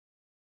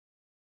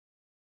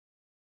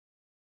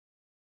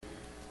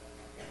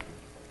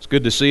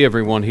good to see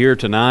everyone here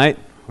tonight.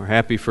 We're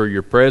happy for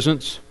your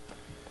presence.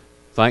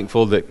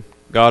 Thankful that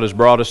God has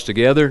brought us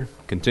together.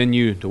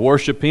 Continue to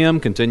worship Him.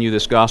 Continue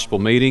this gospel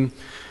meeting.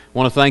 I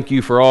want to thank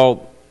you for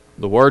all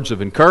the words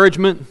of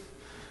encouragement,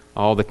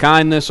 all the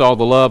kindness, all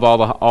the love,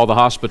 all the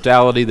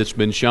hospitality that's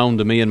been shown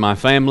to me and my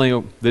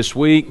family this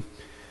week.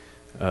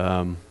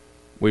 We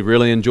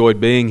really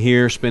enjoyed being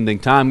here, spending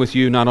time with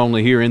you, not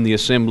only here in the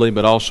assembly,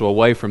 but also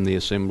away from the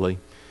assembly.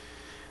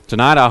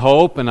 Tonight I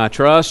hope and I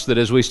trust that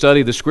as we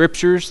study the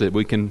Scriptures, that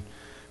we can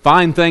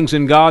find things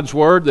in God's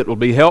Word that will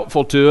be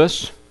helpful to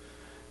us,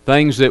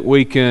 things that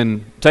we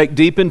can take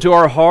deep into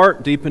our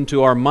heart, deep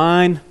into our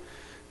mind,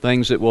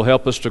 things that will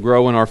help us to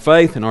grow in our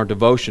faith and our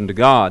devotion to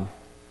God.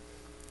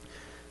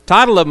 The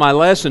title of my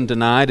lesson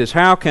tonight is,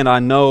 How Can I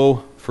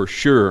Know for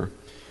Sure? I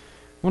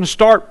want to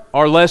start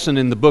our lesson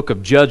in the book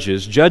of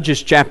Judges,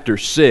 Judges chapter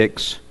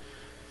 6.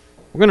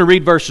 We're going to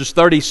read verses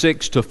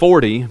 36 to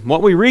 40.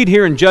 What we read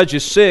here in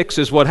Judges 6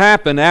 is what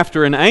happened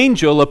after an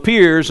angel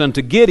appears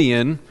unto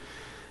Gideon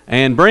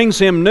and brings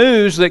him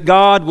news that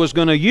God was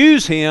going to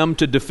use him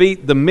to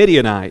defeat the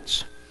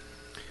Midianites.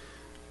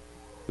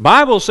 The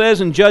Bible says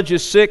in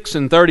Judges 6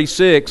 and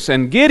 36,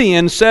 And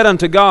Gideon said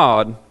unto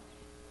God,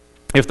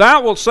 If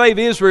thou wilt save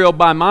Israel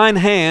by mine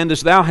hand,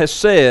 as thou hast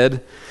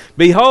said,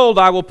 behold,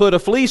 I will put a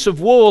fleece of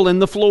wool in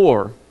the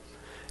floor,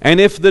 and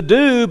if the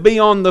dew be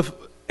on the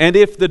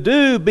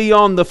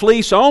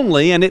fleece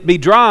only, and it be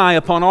dry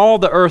upon all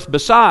the earth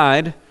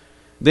beside,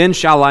 then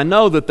shall I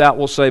know that thou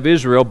wilt save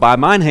Israel by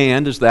mine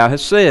hand, as thou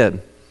hast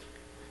said.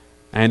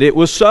 And it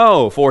was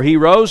so, for he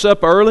rose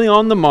up early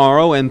on the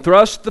morrow, and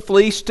thrust the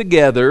fleece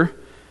together,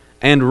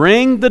 and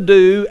wringed the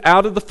dew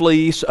out of the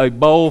fleece a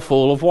bowl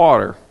full of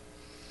water.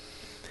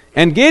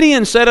 And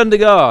Gideon said unto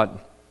God,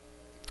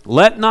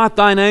 Let not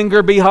thine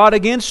anger be hot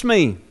against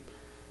me,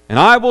 and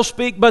I will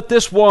speak but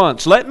this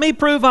once. Let me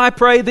prove, I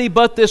pray thee,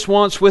 but this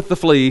once with the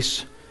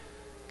fleece.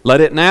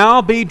 Let it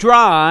now be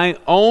dry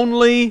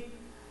only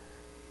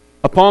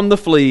upon the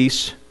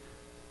fleece,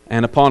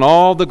 and upon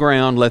all the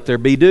ground let there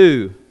be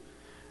dew.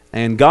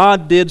 And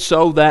God did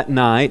so that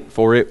night,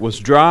 for it was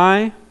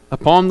dry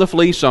upon the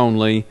fleece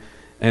only,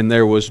 and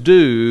there was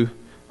dew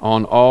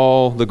on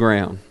all the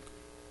ground.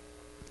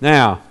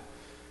 Now,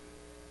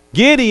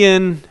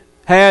 Gideon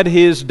had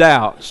his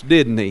doubts,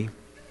 didn't he?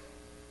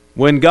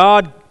 When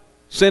God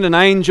sent an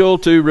angel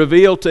to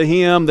reveal to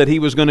him that he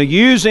was going to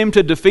use him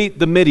to defeat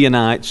the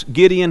Midianites,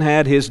 Gideon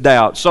had his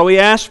doubts. So he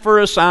asked for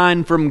a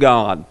sign from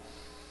God.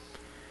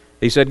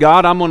 He said,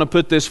 God, I'm going to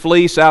put this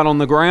fleece out on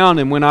the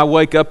ground, and when I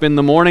wake up in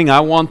the morning,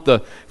 I want the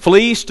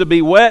fleece to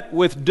be wet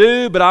with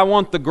dew, but I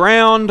want the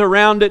ground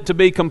around it to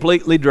be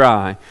completely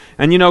dry.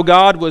 And you know,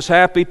 God was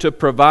happy to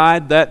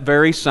provide that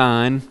very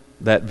sign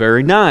that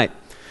very night.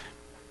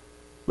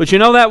 But you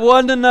know, that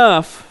wasn't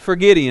enough for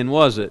Gideon,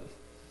 was it?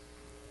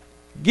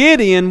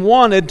 Gideon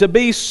wanted to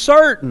be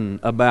certain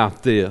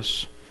about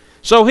this.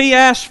 So he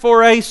asked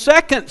for a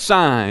second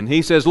sign.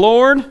 He says,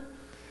 Lord,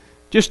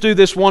 just do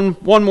this one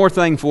more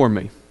thing for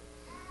me.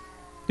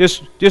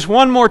 Just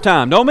one more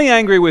time. Don't be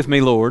angry with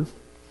me, Lord.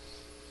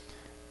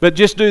 But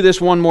just do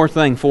this one more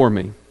thing for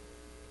me.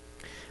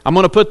 I'm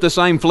going to put the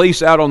same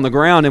fleece out on the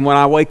ground, and when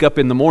I wake up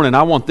in the morning,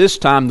 I want this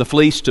time the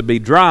fleece to be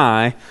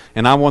dry,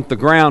 and I want the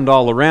ground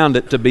all around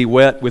it to be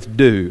wet with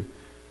dew.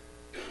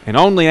 And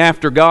only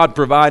after God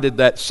provided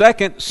that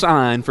second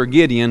sign for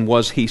Gideon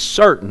was he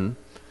certain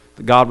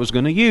that God was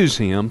going to use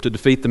him to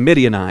defeat the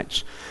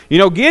Midianites. You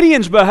know,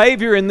 Gideon's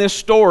behavior in this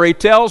story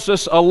tells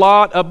us a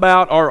lot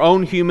about our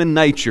own human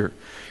nature.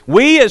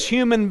 We as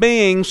human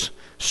beings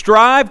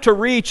strive to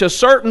reach a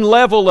certain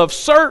level of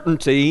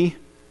certainty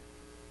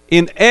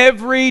in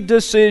every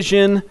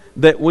decision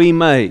that we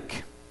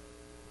make.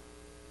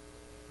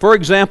 For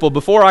example,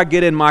 before I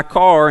get in my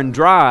car and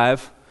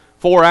drive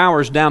 4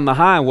 hours down the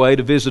highway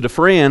to visit a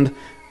friend,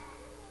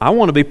 I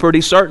want to be pretty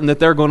certain that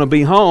they're going to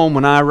be home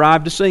when I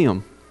arrive to see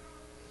them.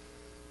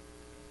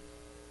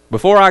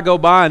 Before I go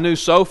buy a new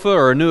sofa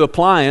or a new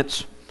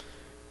appliance,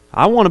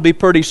 I want to be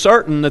pretty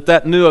certain that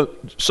that new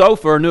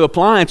sofa or new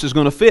appliance is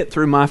going to fit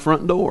through my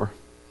front door.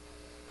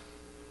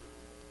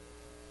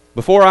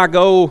 Before I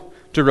go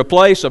to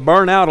replace a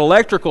burnt-out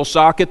electrical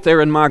socket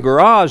there in my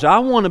garage, I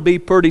want to be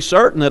pretty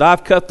certain that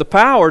I've cut the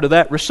power to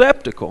that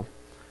receptacle.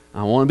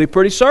 I want to be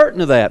pretty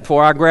certain of that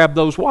before I grab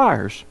those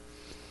wires.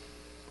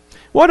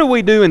 What do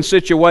we do in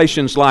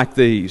situations like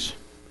these?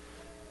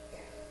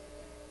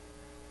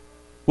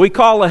 We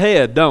call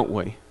ahead, don't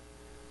we?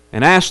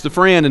 And ask the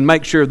friend and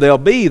make sure they'll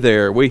be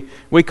there.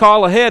 We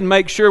call ahead and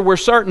make sure we're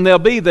certain they'll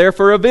be there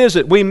for a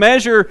visit. We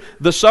measure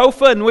the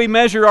sofa and we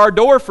measure our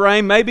door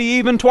frame maybe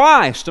even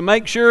twice to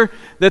make sure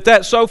that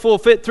that sofa will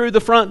fit through the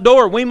front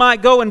door. We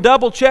might go and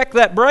double check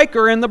that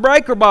breaker in the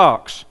breaker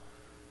box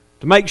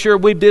to make sure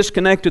we've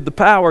disconnected the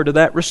power to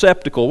that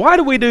receptacle. Why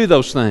do we do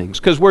those things?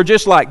 Because we're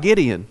just like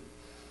Gideon.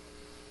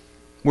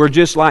 We're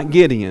just like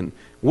Gideon.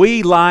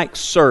 We like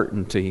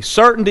certainty.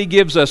 Certainty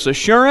gives us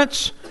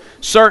assurance.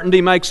 Certainty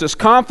makes us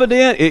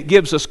confident. It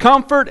gives us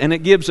comfort and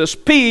it gives us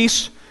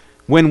peace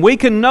when we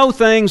can know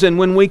things and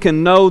when we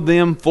can know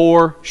them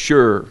for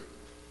sure.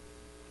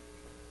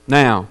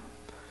 Now,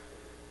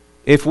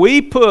 if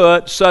we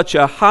put such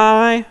a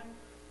high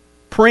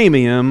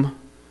premium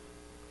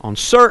on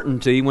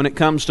certainty when it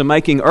comes to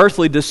making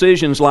earthly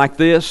decisions like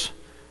this,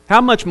 how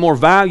much more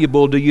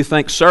valuable do you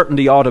think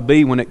certainty ought to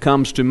be when it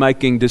comes to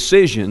making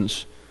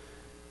decisions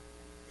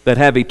that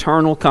have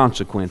eternal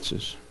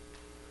consequences?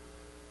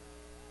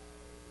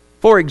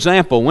 For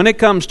example, when it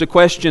comes to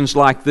questions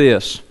like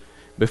this,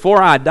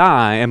 before I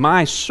die, am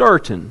I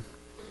certain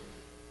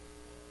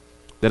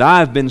that I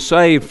have been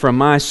saved from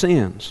my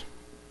sins?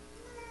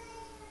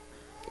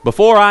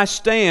 Before I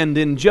stand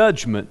in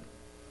judgment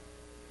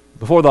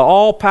before the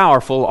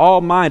all-powerful,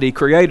 almighty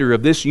Creator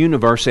of this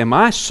universe, am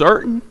I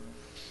certain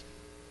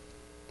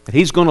that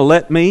He's going to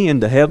let me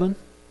into heaven?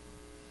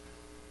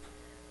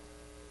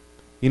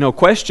 You know,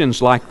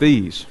 questions like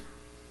these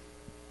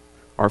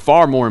are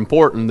far more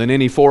important than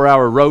any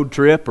 4-hour road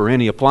trip or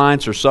any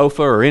appliance or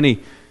sofa or any,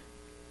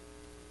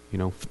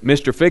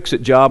 Mr.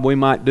 Fix-It job we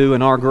might do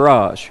in our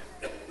garage.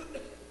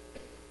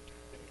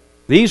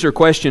 These are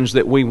questions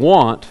that we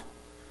want.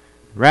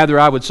 Rather,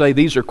 I would say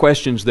these are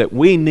questions that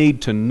we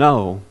need to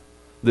know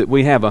that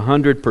we have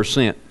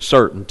 100%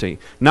 certainty.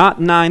 Not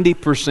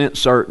 90%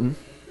 certain.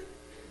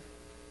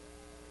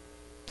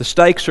 The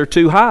stakes are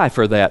too high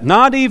for that.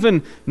 Not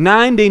even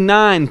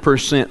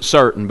 99%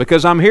 certain,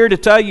 because I'm here to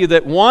tell you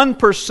that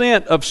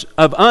 1%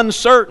 of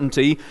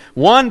uncertainty,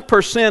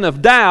 1%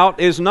 of doubt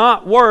is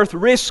not worth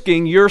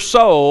risking your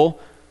soul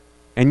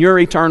and your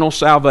eternal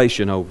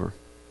salvation over.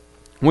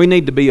 We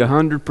need to be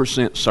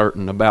 100%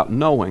 certain about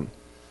knowing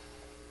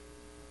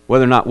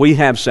whether or not we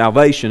have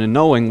salvation and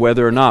knowing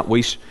whether or not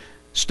we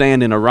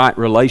stand in a right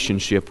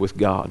relationship with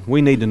God.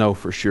 We need to know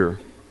for sure.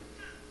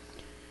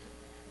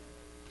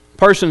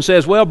 Person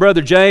says, well,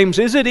 Brother James,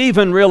 is it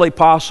even really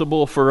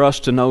possible for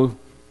us to know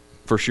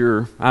for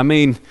sure? I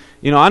mean,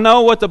 I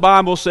know what the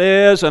Bible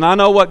says and I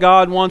know what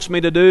God wants me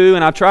to do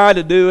and I try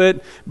to do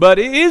it, but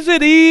is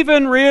it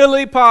even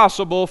really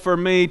possible for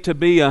me to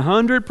be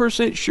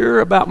 100%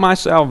 sure about my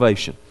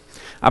salvation?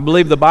 I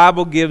believe the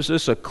Bible gives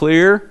us a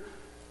clear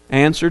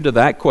answer to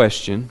that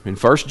question in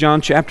 1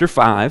 John chapter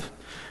 5.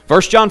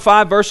 1 John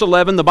 5 verse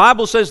 11, the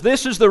Bible says,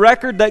 this is the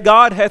record that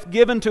God hath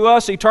given to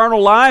us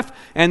eternal life,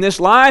 and this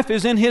life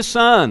is in His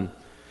Son.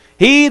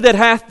 He that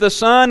hath the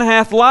Son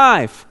hath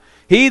life.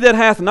 He that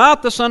hath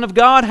not the Son of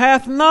God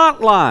hath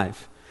not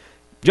life.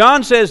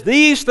 John says,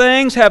 these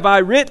things have I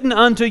written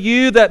unto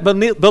you that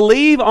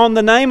believe on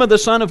the name of the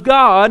Son of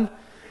God,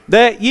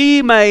 that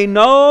ye may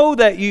know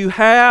that you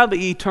have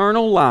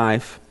eternal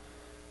life,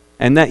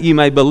 and that you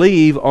may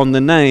believe on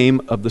the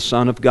name of the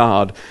Son of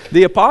God.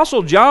 The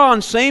Apostle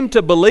John seemed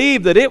to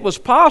believe that it was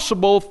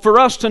possible for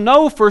us to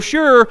know for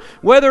sure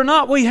whether or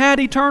not we had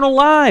eternal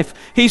life.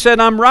 He said,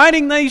 I'm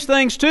writing these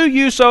things to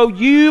you so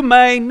you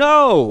may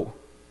know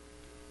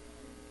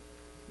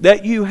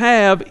that you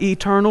have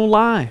eternal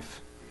life.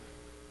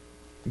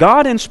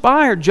 God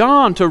inspired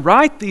John to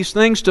write these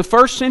things to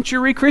first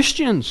century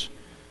Christians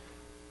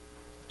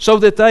so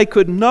that they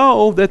could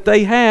know that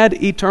they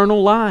had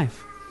eternal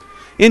life.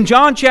 In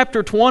John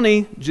chapter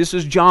 20, this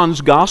is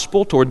John's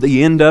gospel toward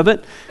the end of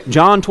it.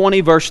 John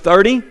 20 verse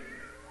 30.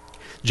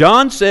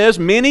 John says,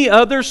 many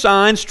other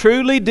signs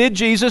truly did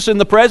Jesus in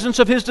the presence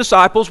of His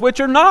disciples, which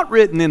are not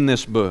written in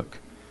this book.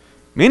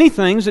 Many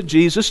things that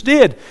Jesus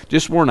did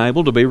just weren't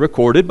able to be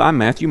recorded by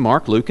Matthew,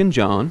 Mark, Luke, and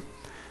John.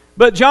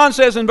 But John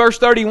says in verse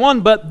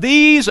 31, but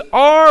these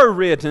are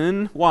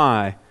written,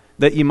 why?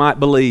 That you might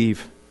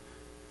believe.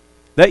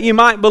 That you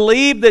might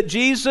believe that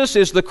Jesus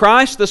is the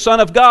Christ, the Son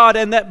of God,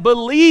 and that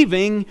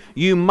believing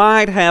you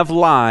might have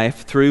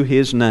life through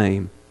His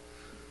name.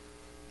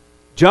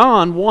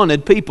 John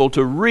wanted people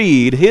to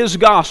read his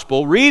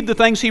gospel, read the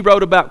things he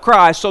wrote about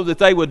Christ, so that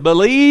they would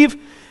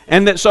believe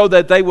and so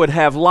that they would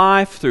have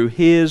life through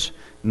His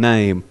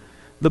name.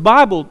 The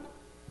Bible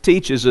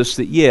teaches us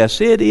that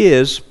yes, it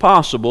is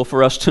possible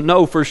for us to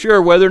know for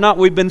sure whether or not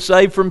we've been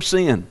saved from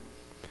sin.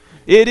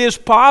 It is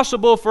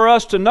possible for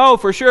us to know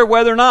for sure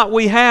whether or not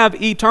we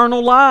have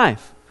eternal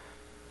life.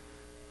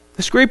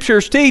 The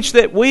Scriptures teach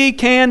that we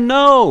can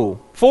know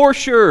for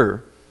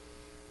sure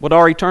what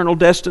our eternal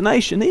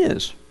destination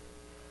is.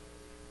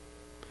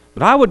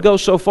 But I would go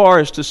so far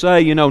as to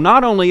say,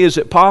 not only is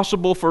it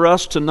possible for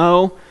us to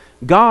know,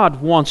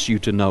 God wants you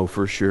to know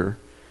for sure.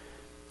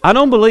 I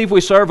don't believe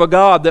we serve a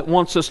God that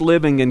wants us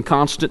living in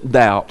constant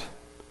doubt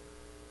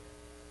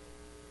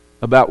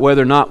about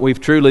whether or not we've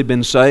truly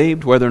been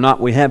saved, whether or not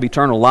we have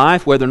eternal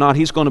life, whether or not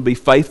He's going to be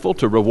faithful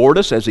to reward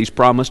us as He's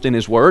promised in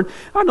His Word.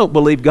 I don't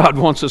believe God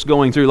wants us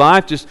going through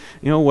life just,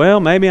 well,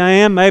 maybe I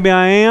am, maybe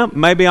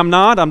I'm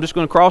not. I'm just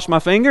going to cross my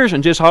fingers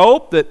and just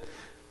hope that.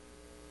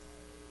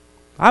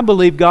 I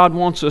believe God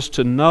wants us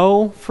to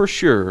know for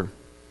sure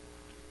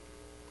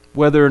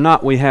whether or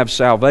not we have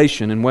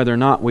salvation and whether or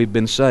not we've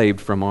been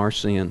saved from our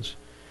sins.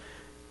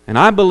 And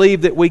I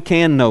believe that we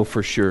can know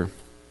for sure.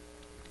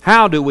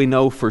 How do we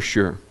know for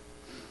sure?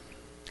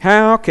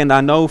 How can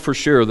I know for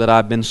sure that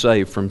I've been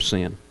saved from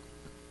sin?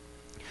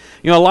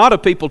 A lot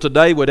of people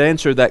today would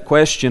answer that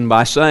question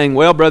by saying,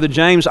 well, Brother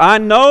James, I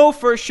know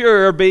for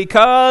sure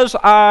because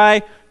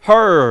I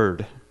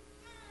heard.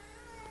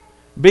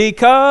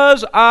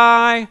 Because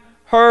I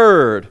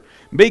heard.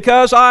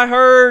 Because I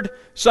heard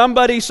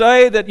somebody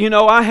say that,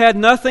 I had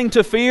nothing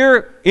to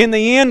fear. In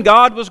the end,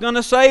 God was going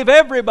to save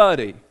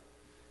everybody.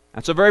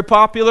 That's a very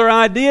popular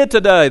idea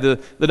today,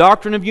 the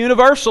doctrine of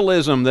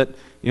universalism, that,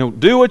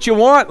 do what you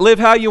want, live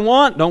how you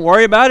want, don't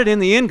worry about it. In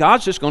the end,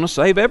 God's just going to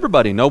save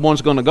everybody. No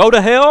one's going to go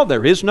to hell.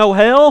 There is no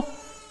hell.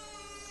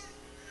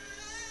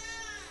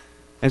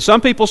 And some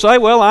people say,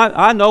 well,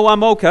 I know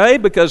I'm okay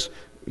because,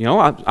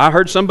 I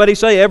heard somebody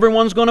say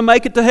everyone's going to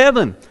make it to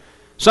heaven.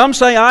 Some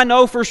say, I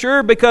know for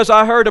sure because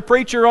I heard a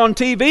preacher on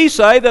TV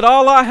say that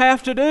all I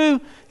have to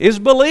do is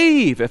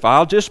believe. If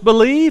I'll just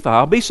believe,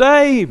 I'll be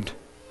saved.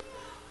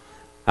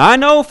 I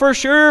know for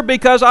sure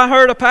because I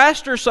heard a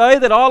pastor say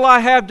that all I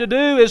have to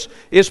do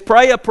is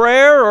pray a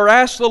prayer or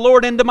ask the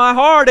Lord into my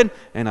heart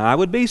and I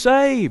would be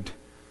saved.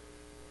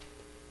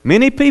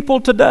 Many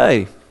people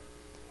today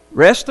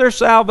rest their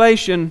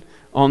salvation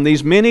on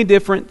these many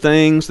different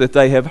things that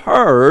they have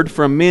heard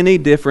from many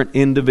different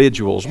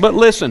individuals. But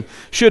listen,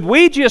 should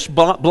we just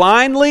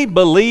blindly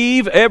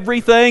believe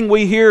everything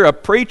we hear a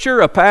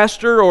preacher, a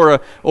pastor,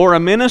 or a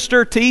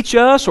minister teach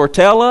us or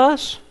tell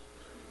us?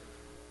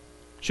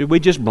 Should we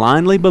just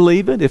blindly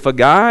believe it? If a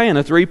guy in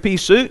a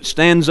three-piece suit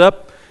stands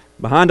up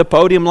behind a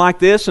podium like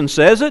this and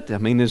says it,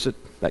 is it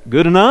that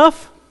good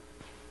enough?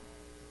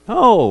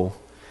 No.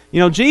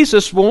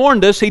 Jesus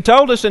warned us. He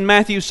told us in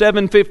Matthew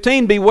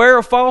 7:15, beware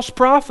of false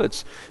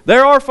prophets.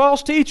 There are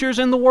false teachers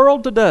in the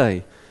world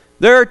today.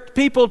 There are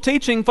people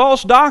teaching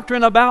false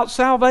doctrine about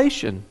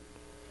salvation.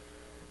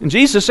 And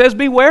Jesus says,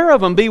 beware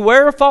of them.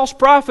 Beware of false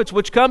prophets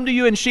which come to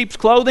you in sheep's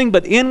clothing,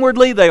 but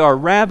inwardly they are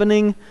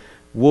ravening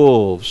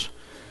wolves.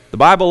 The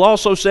Bible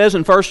also says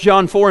in 1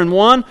 John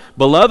 4:1,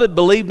 beloved,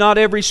 believe not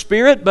every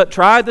spirit, but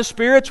try the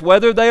spirits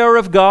whether they are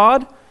of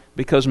God,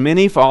 because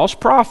many false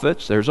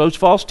prophets, there's those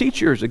false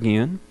teachers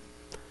again,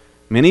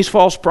 many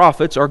false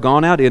prophets are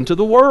gone out into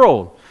the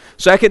world.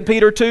 2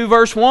 Peter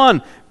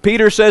 2:1,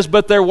 Peter says,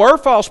 but there were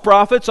false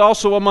prophets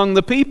also among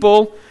the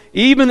people,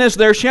 even as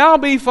there shall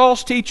be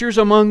false teachers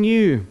among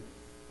you,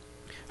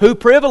 who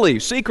privily,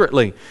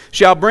 secretly,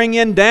 shall bring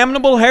in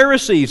damnable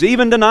heresies,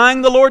 even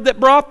denying the Lord that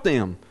brought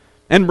them,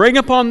 and bring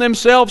upon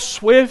themselves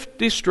swift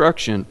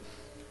destruction.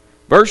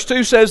 Verse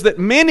 2 says that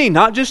many,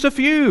 not just a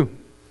few,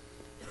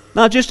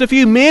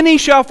 many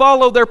shall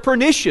follow their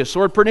pernicious,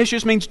 or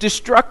pernicious means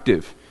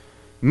destructive.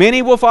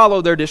 Many will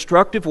follow their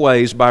destructive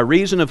ways, by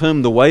reason of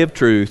whom the way of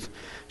truth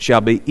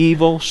shall be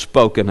evil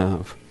spoken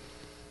of.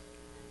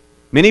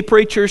 Many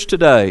preachers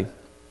today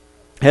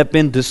have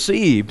been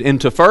deceived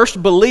into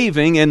first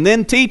believing and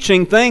then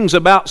teaching things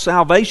about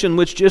salvation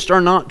which just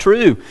are not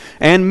true.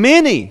 And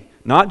many,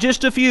 not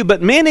just a few,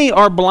 but many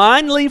are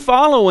blindly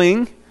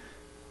following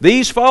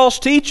these false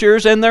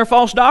teachers and their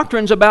false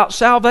doctrines about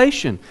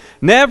salvation.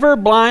 Never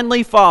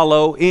blindly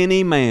follow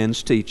any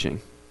man's teaching.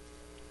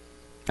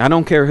 I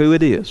don't care who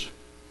it is.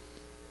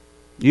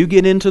 You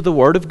get into the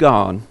Word of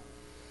God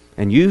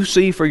and you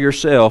see for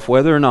yourself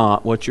whether or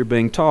not what you're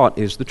being taught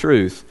is the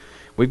truth.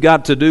 We've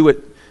got to do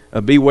it.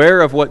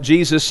 Beware of what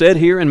Jesus said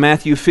here in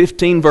Matthew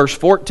 15 verse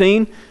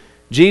 14.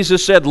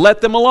 Jesus said,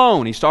 let them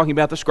alone. He's talking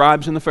about the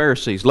scribes and the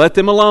Pharisees. Let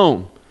them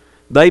alone.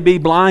 They be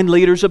blind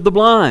leaders of the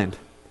blind.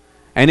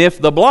 And if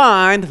the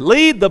blind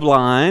lead the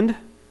blind,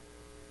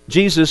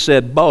 Jesus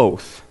said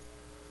both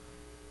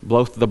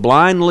the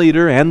blind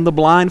leader and the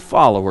blind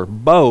follower,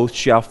 both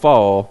shall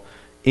fall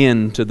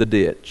into the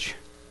ditch.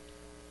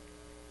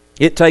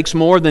 It takes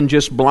more than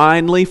just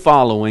blindly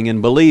following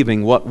and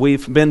believing what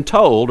we've been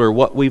told or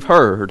what we've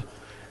heard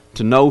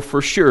to know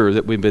for sure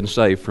that we've been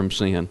saved from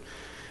sin.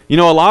 A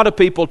lot of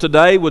people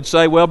today would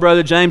say, well,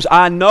 Brother James,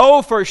 I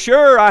know for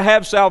sure I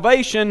have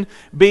salvation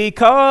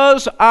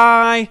because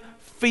I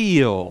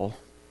feel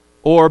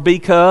or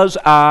because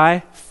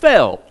I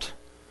felt.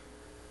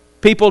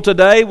 People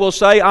today will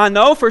say, I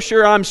know for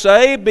sure I'm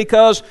saved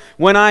because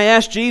when I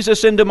asked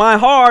Jesus into my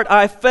heart,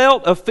 I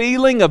felt a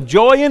feeling of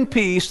joy and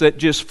peace that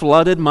just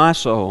flooded my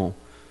soul.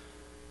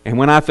 And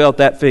when I felt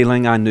that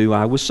feeling, I knew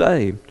I was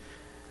saved.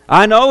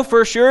 I know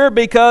for sure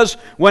because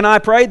when I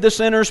prayed the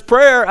sinner's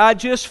prayer, I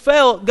just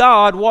felt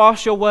God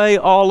wash away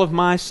all of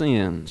my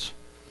sins.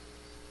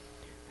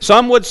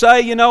 Some would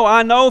say,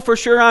 I know for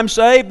sure I'm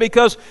saved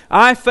because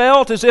I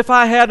felt as if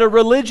I had a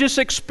religious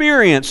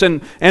experience.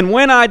 And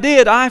when I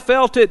did, I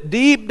felt it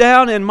deep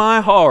down in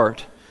my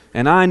heart.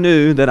 And I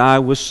knew that I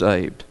was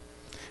saved.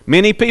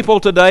 Many people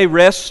today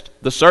rest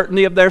the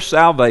certainty of their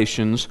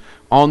salvations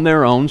on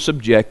their own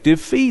subjective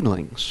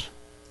feelings.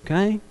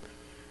 Okay?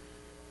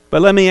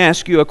 But let me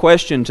ask you a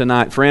question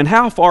tonight, friend.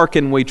 How far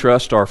can we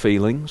trust our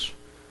feelings?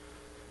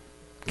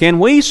 Can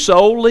we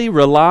solely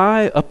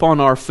rely upon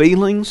our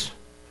feelings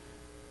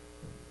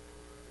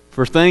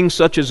for things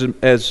such as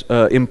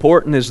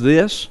important as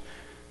this?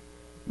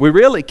 We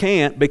really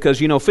can't, because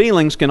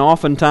feelings can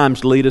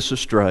oftentimes lead us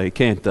astray,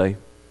 can't they?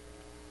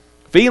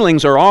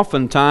 Feelings are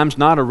oftentimes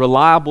not a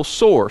reliable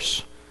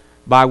source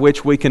by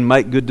which we can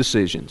make good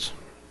decisions.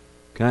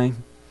 Okay?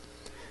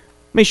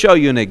 Let me show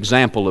you an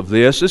example of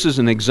this. This is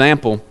an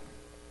example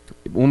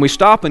when we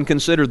stop and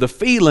consider the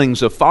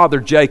feelings of Father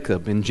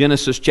Jacob in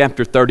Genesis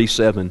chapter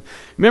 37.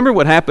 Remember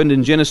what happened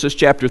in Genesis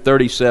chapter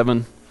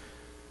 37?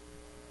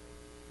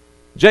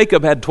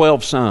 Jacob had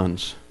 12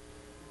 sons.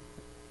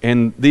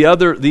 And the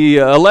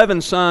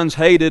 11 sons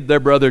hated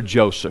their brother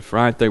Joseph,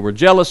 right? They were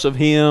jealous of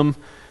him.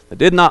 They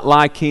did not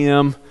like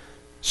him.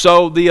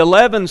 So the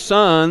 11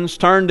 sons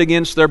turned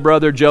against their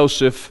brother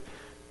Joseph,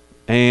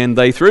 and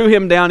they threw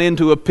him down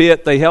into a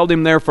pit. They held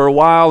him there for a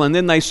while, and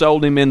then they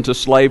sold him into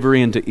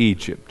slavery into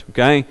Egypt.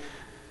 Okay?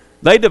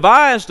 They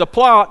devised a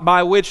plot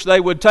by which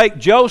they would take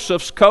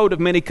Joseph's coat of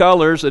many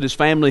colors that his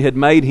family had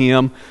made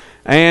him,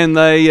 and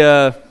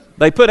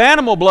they put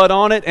animal blood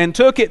on it and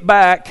took it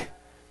back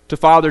to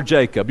Father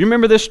Jacob. You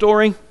remember this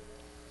story?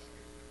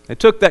 They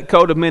took that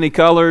coat of many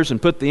colors and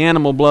put the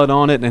animal blood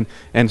on it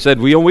and said,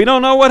 we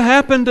don't know what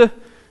happened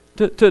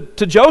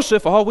to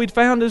Joseph. All we'd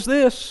found is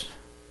this.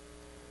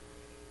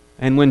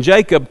 And when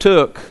Jacob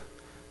took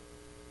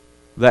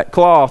that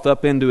cloth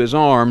up into his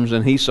arms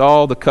and he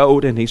saw the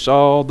coat and he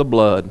saw the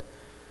blood,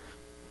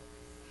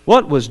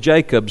 what was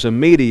Jacob's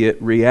immediate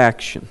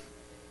reaction?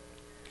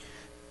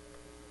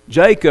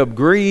 Jacob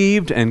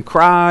grieved and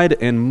cried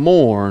and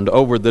mourned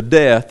over the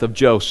death of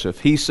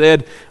Joseph. He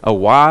said, a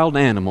wild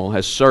animal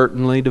has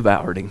certainly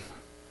devoured him.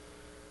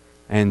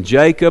 And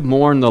Jacob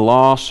mourned the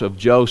loss of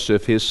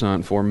Joseph, his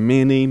son, for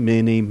many,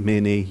 many,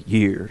 many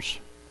years.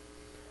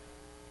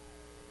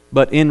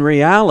 But in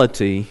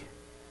reality,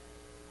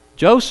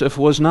 Joseph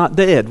was not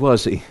dead,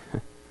 was he?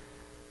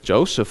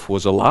 Joseph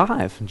was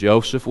alive.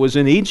 Joseph was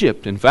in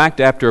Egypt. In fact,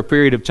 after a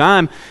period of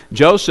time,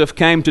 Joseph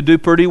came to do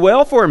pretty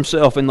well for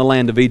himself in the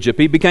land of Egypt.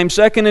 He became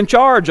second in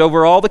charge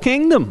over all the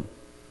kingdom.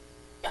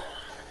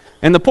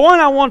 And the point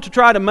I want to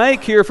try to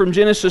make here from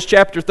Genesis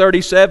chapter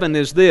 37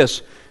 is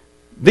this.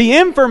 The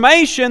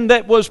information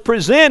that was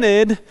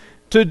presented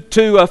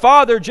to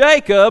Father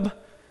Jacob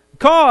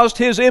caused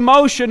his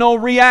emotional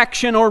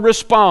reaction or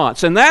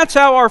response. And that's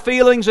how our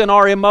feelings and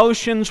our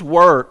emotions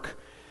work.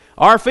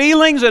 Our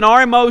feelings and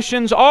our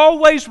emotions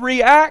always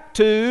react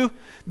to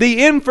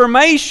the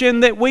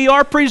information that we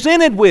are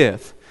presented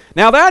with.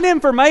 Now that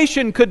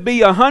information could be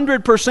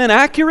 100%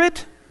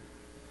 accurate,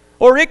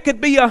 or it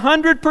could be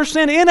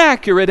 100%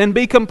 inaccurate and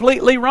be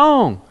completely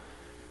wrong.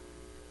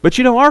 But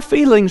our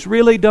feelings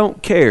really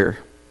don't care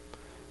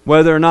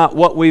whether or not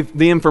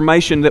the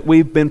information that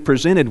we've been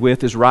presented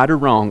with is right or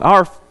wrong.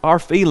 Our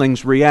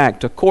feelings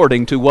react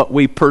according to what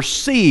we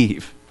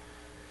perceive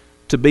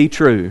to be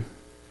true.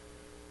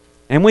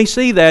 And we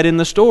see that in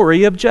the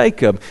story of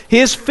Jacob.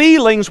 His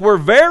feelings were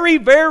very,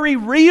 very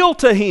real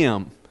to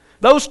him.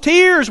 Those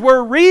tears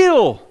were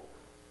real.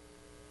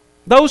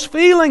 Those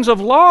feelings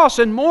of loss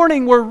and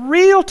mourning were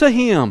real to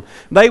him.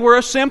 They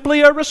were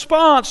simply a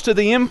response to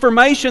the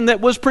information that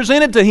was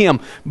presented to him.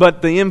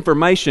 But the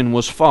information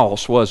was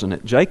false, wasn't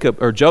it?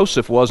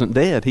 Joseph wasn't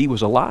dead. He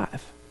was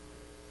alive.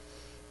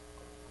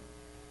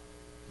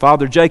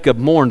 Father Jacob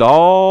mourned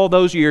all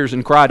those years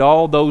and cried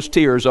all those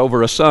tears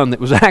over a son that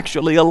was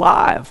actually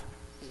alive.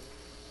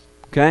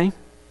 Okay?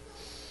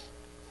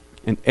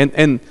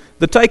 And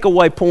the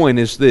takeaway point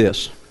is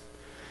this.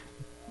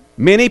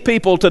 Many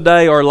people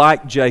today are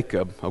like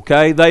Jacob,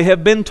 okay? They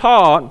have been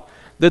taught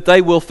that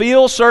they will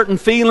feel certain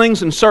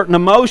feelings and certain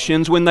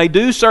emotions when they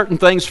do certain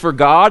things for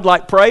God,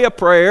 like pray a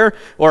prayer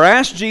or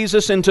ask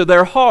Jesus into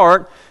their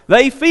heart.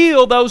 They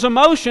feel those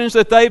emotions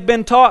that they've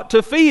been taught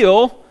to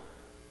feel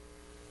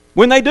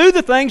when they do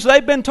the things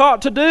they've been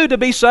taught to do to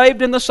be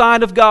saved in the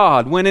sight of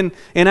God. When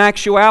in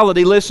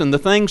actuality, listen, the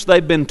things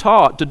they've been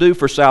taught to do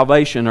for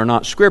salvation are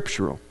not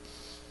scriptural,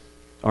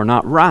 are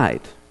not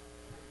right.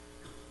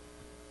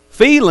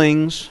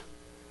 Feelings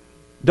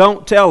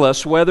don't tell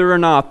us whether or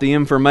not the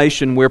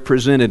information we're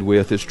presented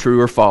with is true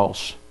or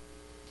false.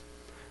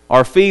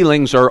 Our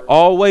feelings are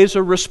always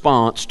a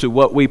response to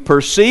what we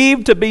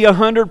perceive to be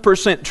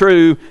 100%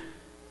 true,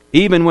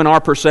 even when our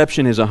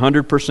perception is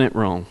 100%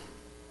 wrong.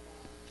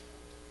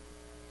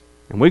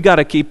 And we've got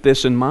to keep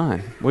this in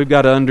mind. We've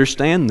got to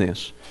understand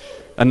this.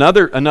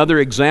 Another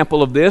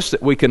example of this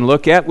that we can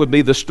look at would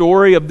be the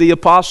story of the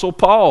Apostle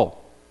Paul.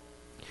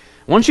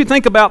 Once you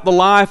think about the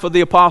life of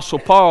the Apostle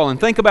Paul and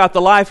think about the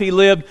life he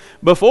lived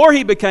before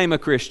he became a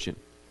Christian.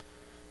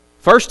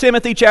 1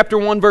 Timothy chapter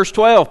 1 verse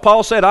 12,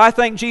 Paul said, I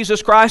thank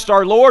Jesus Christ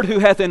our Lord who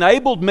hath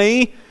enabled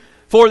me,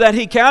 for that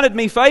he counted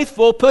me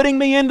faithful, putting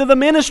me into the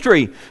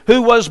ministry,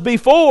 who was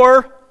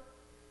before,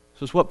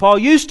 this is what Paul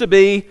used to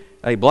be,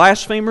 a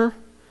blasphemer,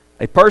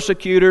 a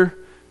persecutor,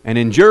 and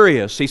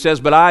injurious. He says,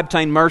 but I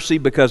obtained mercy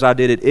because I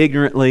did it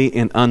ignorantly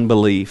in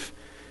unbelief.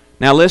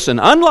 Now listen,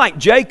 unlike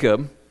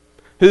Jacob,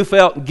 who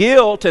felt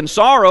guilt and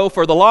sorrow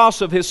for the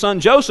loss of his son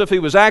Joseph,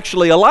 who was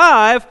actually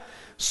alive,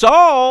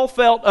 Saul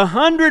felt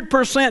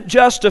 100%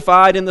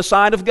 justified in the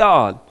sight of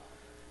God.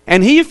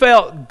 And he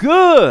felt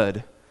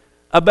good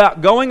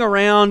about going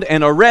around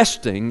and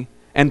arresting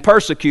and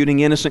persecuting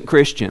innocent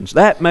Christians.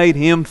 That made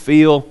him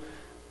feel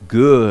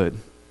good.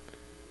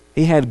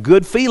 He had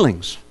good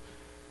feelings.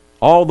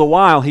 All the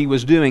while he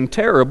was doing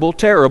terrible,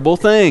 terrible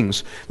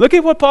things. Look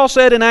at what Paul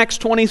said in Acts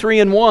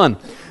 23:1.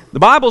 The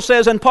Bible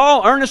says, "And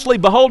Paul, earnestly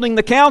beholding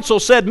the council,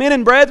 said, Men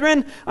and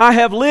brethren, I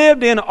have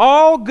lived in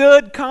all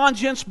good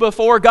conscience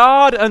before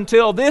God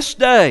until this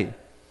day."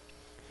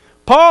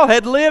 Paul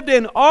had lived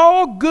in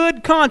all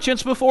good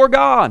conscience before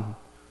God,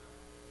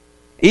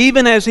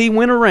 even as he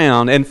went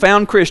around and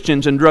found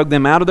Christians and drug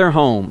them out of their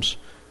homes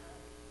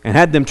and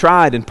had them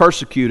tried and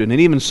persecuted and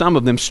even some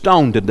of them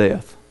stoned to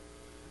death.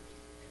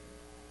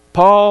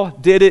 Paul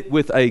did it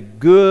with a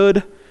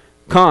good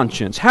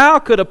conscience. How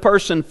could a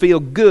person feel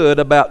good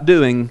about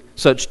doing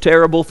such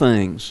terrible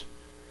things?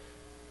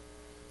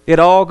 It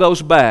all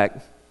goes back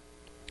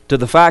to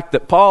the fact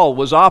that Paul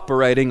was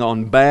operating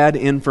on bad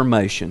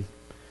information.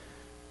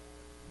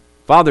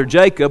 Father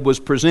Jacob was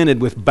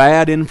presented with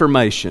bad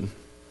information.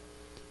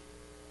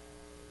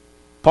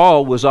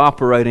 Paul was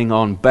operating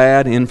on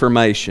bad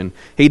information.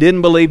 He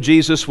didn't believe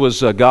Jesus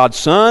was God's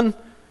Son.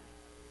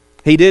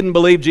 He didn't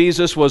believe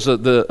Jesus was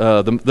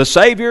the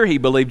Savior. He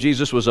believed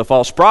Jesus was a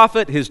false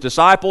prophet. His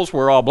disciples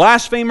were all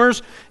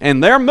blasphemers.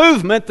 And their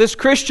movement, this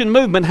Christian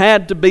movement,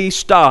 had to be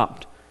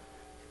stopped.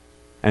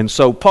 And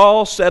so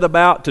Paul set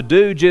about to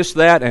do just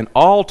that, and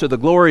all to the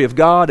glory of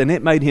God, and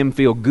it made him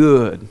feel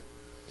good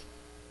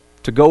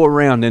to go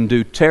around and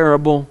do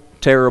terrible,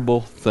 terrible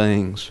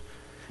things.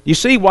 You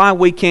see why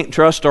we can't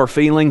trust our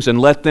feelings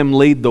and let them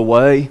lead the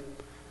way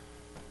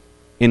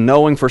in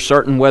knowing for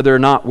certain whether or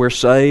not we're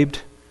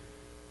saved?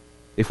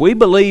 If we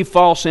believe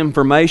false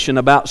information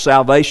about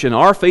salvation,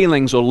 our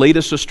feelings will lead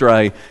us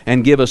astray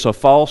and give us a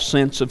false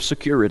sense of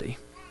security.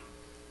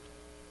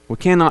 We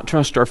cannot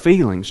trust our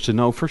feelings to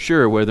know for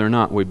sure whether or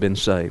not we've been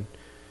saved.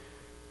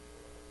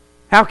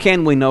 How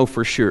can we know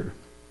for sure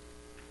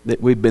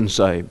that we've been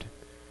saved?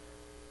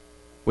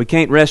 We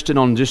can't rest it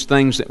on just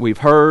things that we've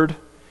heard.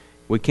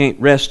 We can't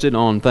rest it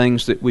on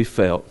things that we've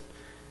felt.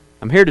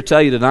 I'm here to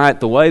tell you tonight,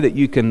 the way that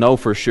you can know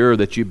for sure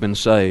that you've been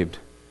saved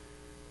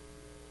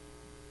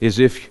is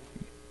if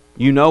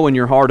you know in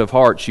your heart of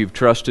hearts you've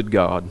trusted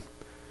God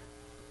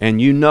and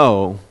you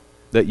know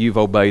that you've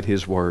obeyed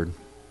His Word.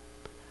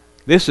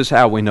 This is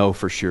how we know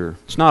for sure.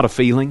 It's not a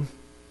feeling.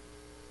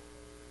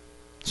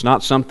 It's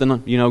not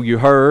something, you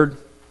heard.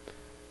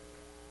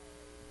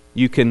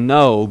 You can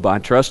know by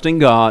trusting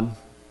God,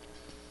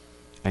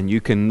 and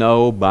you can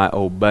know by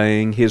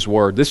obeying His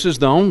Word. This is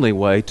the only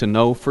way to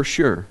know for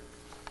sure.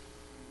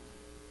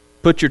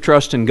 Put your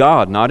trust in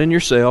God, not in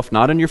yourself,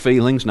 not in your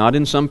feelings, not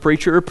in some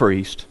preacher or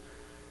priest.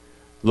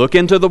 Look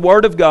into the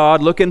Word of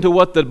God. Look into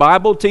what the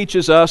Bible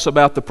teaches us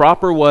about the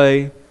proper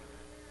way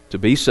to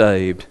be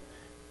saved,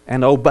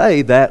 and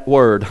obey that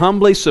Word.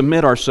 Humbly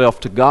submit ourselves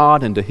to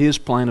God and to His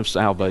plan of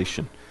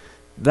salvation.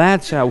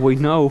 That's how we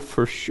know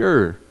for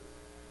sure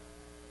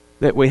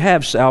that we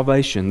have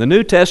salvation. The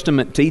New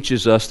Testament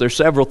teaches us there's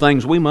several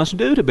things we must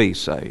do to be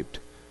saved.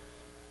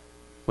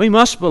 We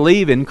must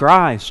believe in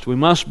Christ. We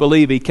must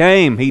believe He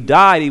came, He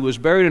died, He was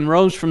buried and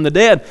rose from the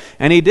dead.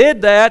 And He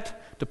did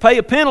that to pay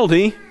a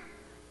penalty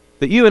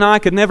that you and I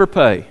could never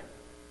pay.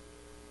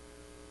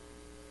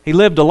 He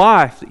lived a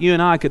life that you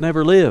and I could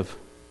never live.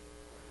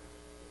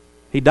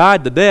 He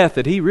died the death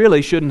that He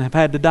really shouldn't have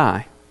had to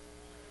die.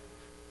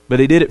 But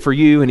He did it for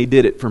you and He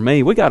did it for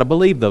me. We got to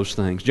believe those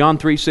things. John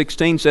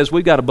 3:16 says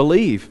we've got to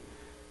believe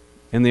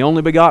in the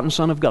only begotten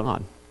Son of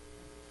God.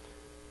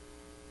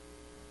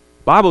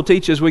 The Bible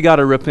teaches we got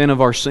to repent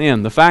of our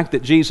sin. The fact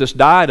that Jesus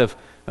died of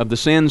the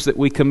sins that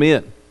we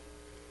commit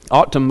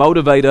ought to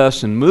motivate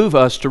us and move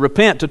us to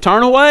repent, to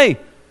turn away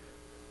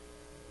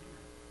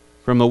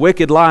from the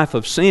wicked life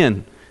of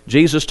sin.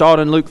 Jesus taught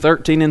in Luke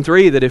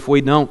 13:3 that if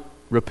we don't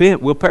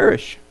repent, we'll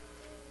perish.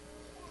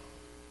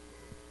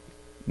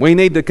 We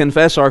need to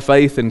confess our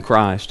faith in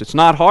Christ. It's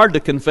not hard to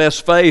confess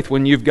faith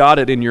when you've got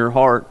it in your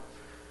heart.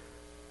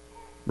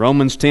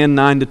 Romans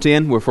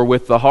 10:9-10, wherefore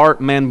with the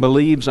heart man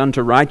believes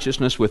unto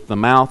righteousness, with the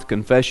mouth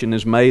confession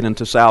is made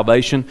unto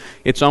salvation.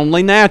 It's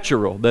only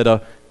natural that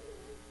a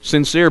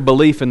sincere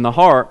belief in the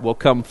heart will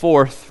come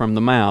forth from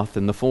the mouth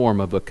in the form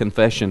of a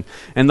confession.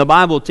 And the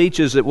Bible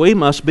teaches that we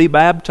must be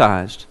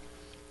baptized.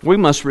 We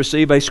must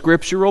receive a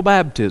scriptural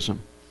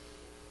baptism.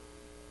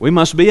 We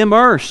must be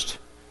immersed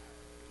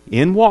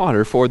in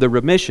water for the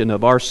remission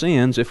of our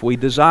sins if we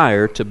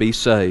desire to be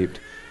saved.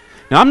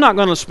 Now, I'm not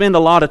going to spend a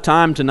lot of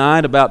time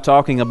tonight about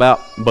talking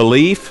about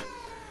belief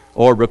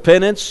or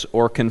repentance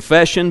or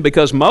confession,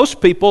 because most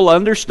people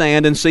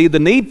understand and see the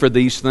need for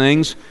these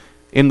things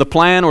in the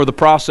plan or the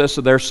process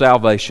of their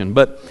salvation.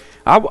 But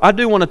I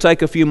do want to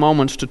take a few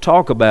moments to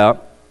talk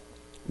about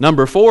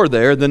number 4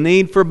 there, the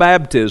need for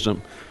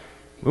baptism.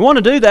 We want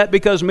to do that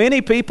because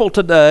many people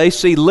today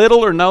see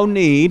little or no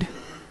need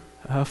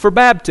for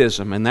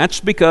baptism, and that's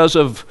because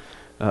of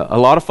a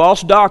lot of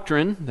false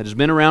doctrine that has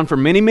been around for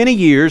many, many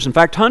years, in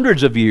fact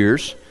hundreds of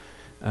years,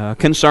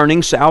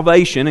 concerning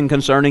salvation and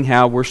concerning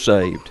how we're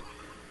saved.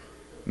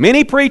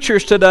 Many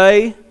preachers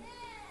today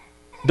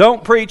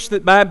don't preach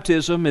that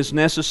baptism is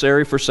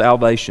necessary for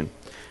salvation.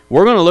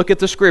 We're going to look at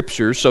the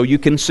Scriptures so you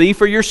can see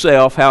for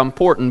yourself how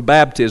important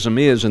baptism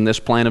is in this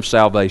plan of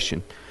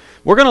salvation.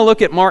 We're going to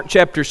look at Mark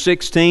chapter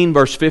 16,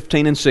 verse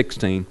 15 and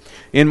 16.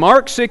 In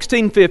Mark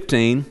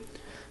 16:15,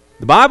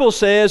 The Bible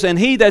says, and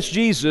he, that's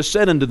Jesus,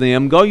 said unto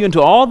them, Go you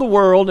into all the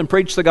world and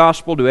preach the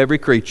gospel to every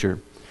creature.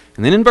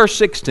 And then in verse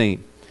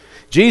 16,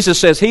 Jesus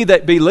says, He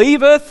that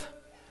believeth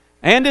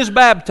and is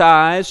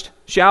baptized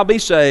shall be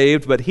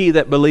saved, but he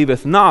that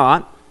believeth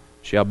not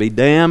shall be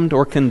damned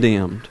or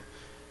condemned.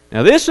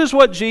 Now this is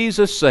what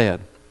Jesus said,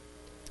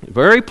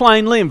 very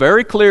plainly and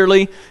very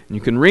clearly. And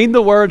you can read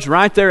the words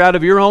right there out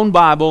of your own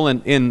Bible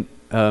in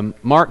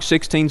Mark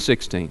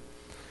 16:16.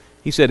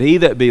 He said, He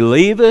that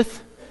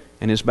believeth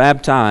and is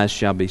baptized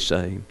shall be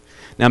saved.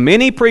 Now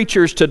many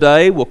preachers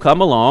today will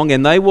come along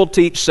and they will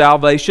teach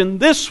salvation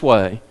this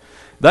way.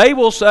 They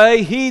will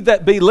say, He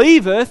that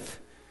believeth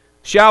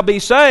shall be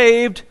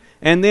saved,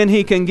 and then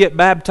he can get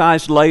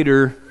baptized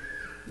later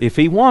if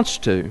he wants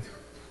to.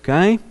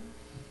 Okay?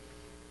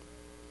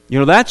 You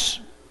know, that's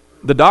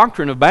the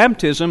doctrine of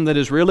baptism that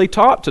is really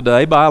taught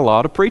today by a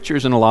lot of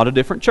preachers in a lot of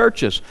different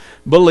churches.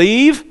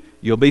 Believe,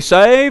 you'll be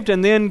saved,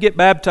 and then get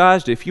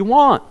baptized if you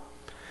want.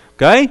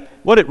 Okay?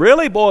 What it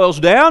really boils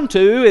down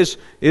to is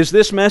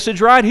this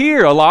message right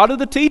here. A lot of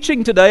the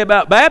teaching today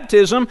about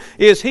baptism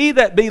is he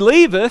that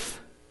believeth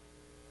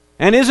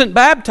and isn't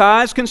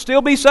baptized can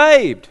still be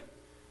saved.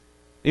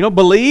 You know,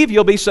 believe,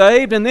 you'll be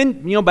saved, and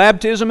then,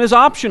 baptism is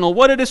optional.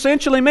 What it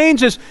essentially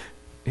means is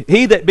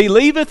he that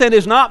believeth and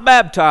is not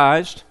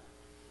baptized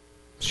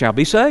shall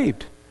be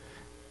saved.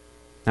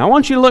 Now, I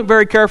want you to look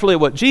very carefully at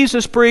what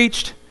Jesus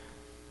preached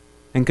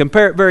and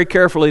compare it very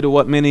carefully to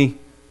what many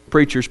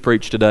preachers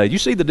preach today. Do you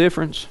see the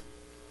difference?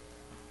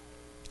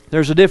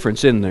 There's a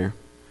difference in there.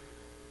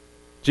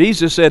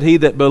 Jesus said, He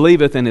that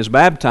believeth and is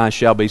baptized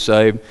shall be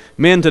saved.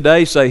 Men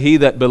today say, He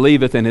that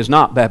believeth and is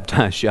not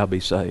baptized shall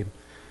be saved.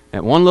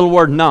 That one little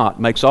word,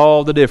 not, makes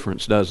all the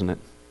difference, doesn't it?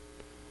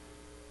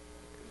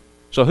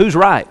 So who's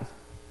right?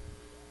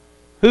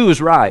 Who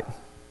is right?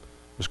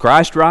 Was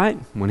Christ right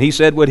when He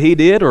said what He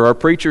did, or are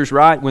preachers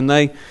right when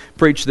they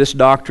preach this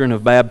doctrine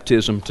of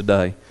baptism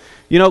today?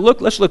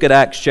 Let's look at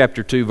Acts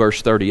chapter 2,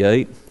 verse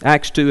 38.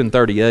 Acts 2 and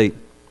 38. The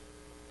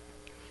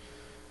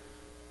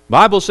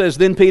Bible says,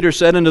 Then Peter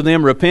said unto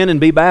them, Repent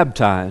and be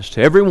baptized,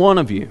 every one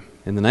of you,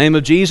 in the name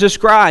of Jesus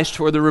Christ,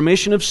 for the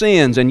remission of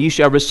sins, and ye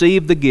shall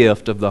receive the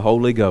gift of the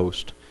Holy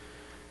Ghost.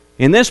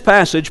 In this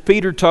passage,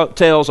 Peter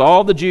tells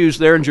all the Jews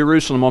there in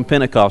Jerusalem on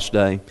Pentecost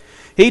Day,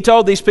 he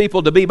told these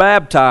people to be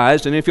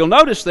baptized, and if you'll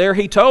notice there,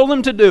 he told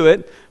them to do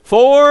it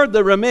for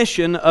the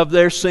remission of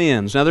their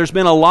sins. Now, there's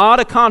been a lot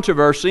of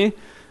controversy,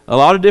 a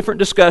lot of different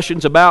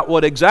discussions about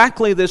what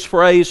exactly this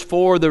phrase,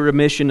 for the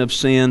remission of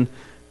sin,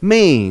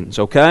 means,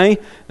 okay?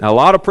 Now, a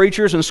lot of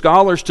preachers and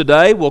scholars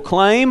today will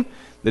claim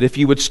that if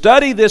you would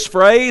study this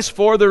phrase,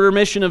 for the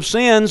remission of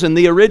sins, in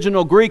the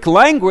original Greek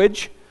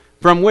language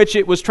from which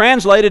it was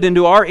translated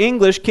into our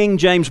English King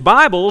James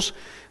Bibles,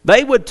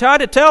 they would try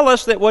to tell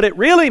us that what it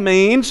really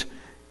means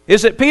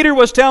is that Peter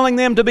was telling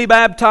them to be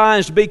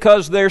baptized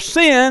because their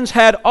sins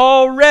had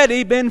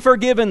already been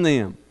forgiven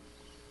them.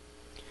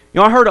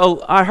 I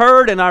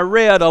heard and I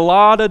read a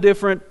lot of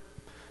different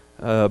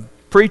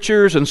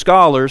preachers and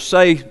scholars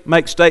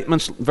make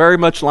statements very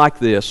much like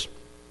this.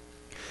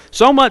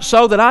 So much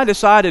so that I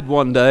decided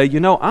one day,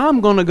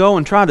 I'm going to go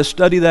and try to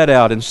study that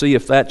out and see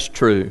if that's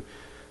true.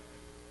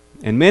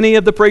 And many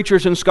of the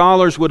preachers and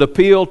scholars would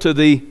appeal to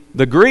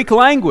the Greek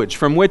language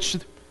from which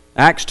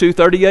Acts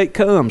 2:38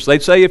 comes.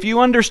 They'd say, if you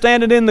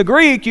understand it in the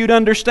Greek, you'd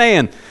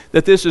understand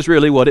that this is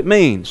really what it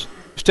means.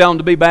 It's telling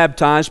them to be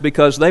baptized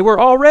because they were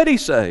already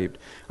saved.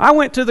 I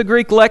went to the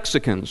Greek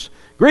lexicons.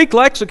 Greek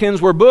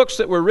lexicons were books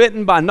that were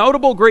written by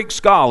notable Greek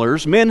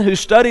scholars, men who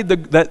studied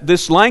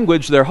this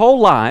language their whole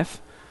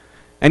life,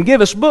 and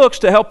give us books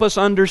to help us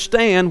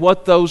understand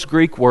what those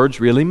Greek words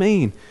really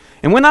mean.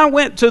 And when I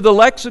went to the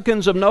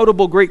lexicons of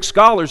notable Greek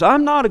scholars,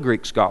 I'm not a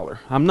Greek scholar.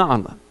 I'm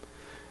not.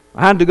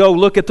 I had to go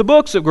look at the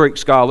books of Greek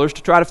scholars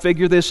to try to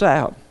figure this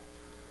out.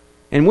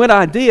 And when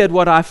I did,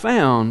 what I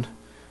found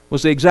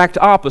was the exact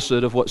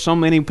opposite of what so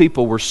many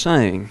people were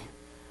saying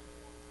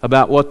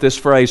about what this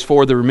phrase,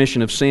 for the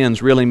remission of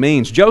sins, really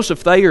means. Joseph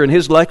Thayer, in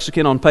his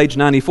lexicon on page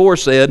 94,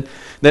 said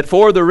that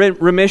for the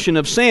remission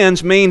of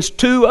sins means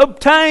to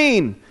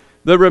obtain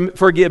the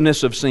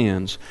forgiveness of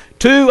sins.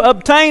 To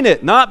obtain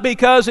it, not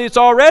because it's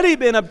already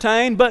been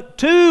obtained, but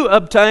to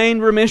obtain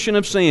remission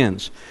of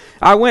sins.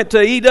 I went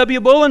to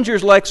E.W.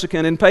 Bullinger's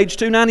lexicon in page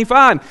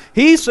 295.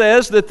 He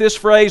says that this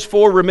phrase,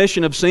 for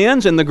remission of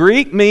sins, in the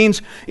Greek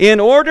means in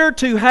order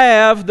to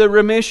have the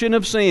remission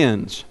of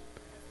sins.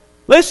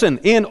 Listen,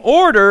 in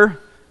order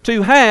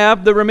to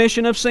have the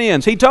remission of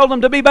sins. He told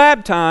them to be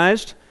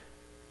baptized,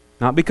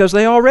 not because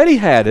they already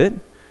had it,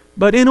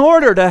 but in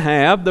order to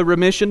have the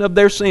remission of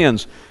their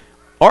sins.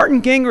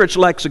 Arden Gingrich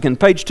lexicon,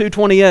 page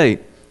 228.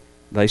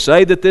 They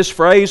say that this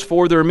phrase,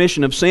 for the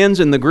remission of sins,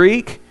 in the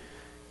Greek,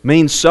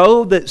 means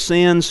so that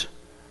sins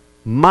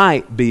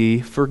might be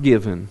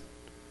forgiven.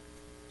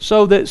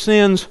 So that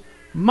sins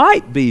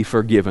might be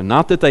forgiven.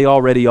 Not that they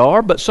already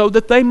are, but so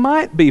that they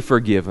might be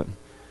forgiven.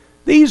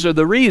 These are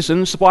the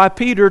reasons why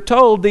Peter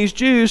told these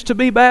Jews to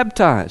be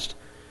baptized.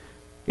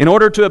 In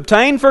order to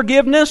obtain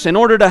forgiveness, in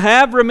order to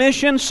have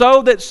remission,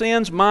 so that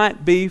sins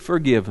might be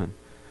forgiven.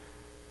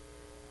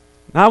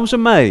 And I was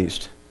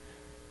amazed.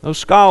 Those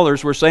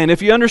scholars were saying,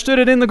 if you understood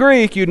it in the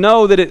Greek, you'd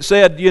know that it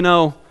said,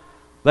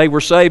 they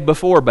were saved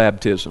before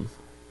baptism.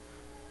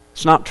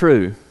 It's not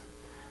true.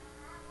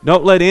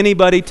 Don't let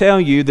anybody tell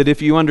you that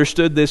if you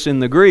understood this in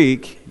the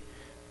Greek,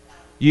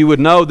 you would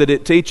know that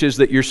it teaches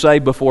that you're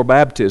saved before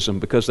baptism,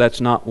 because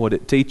that's not what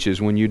it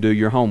teaches when you do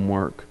your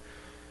homework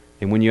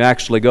and when you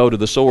actually go to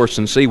the source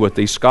and see what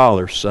these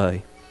scholars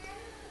say.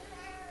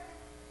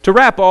 To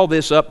wrap all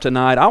this up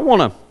tonight, I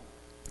want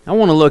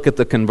to look at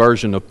the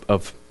conversion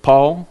of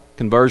Paul,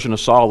 conversion of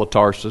Saul of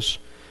Tarsus.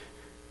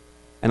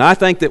 And I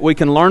think that we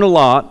can learn a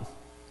lot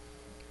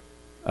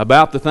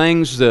about the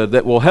things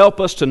that will help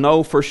us to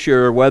know for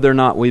sure whether or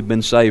not we've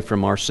been saved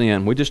from our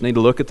sin. We just need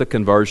to look at the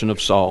conversion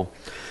of Saul.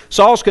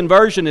 Saul's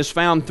conversion is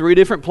found 3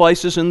 different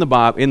places in the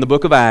Bible, in the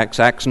book of Acts: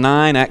 Acts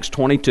 9, Acts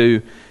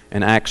 22,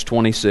 and Acts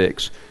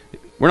 26.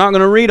 We're not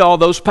going to read all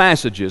those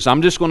passages.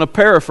 I'm just going to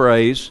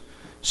paraphrase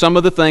some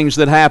of the things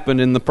that happened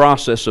in the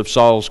process of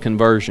Saul's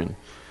conversion.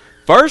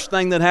 First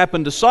thing that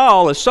happened to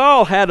Saul is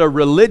Saul had a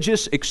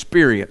religious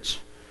experience.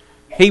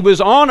 He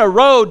was on a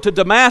road to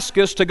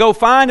Damascus to go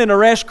find and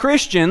arrest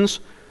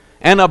Christians,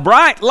 and a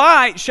bright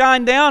light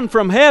shined down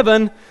from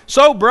heaven,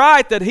 so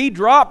bright that he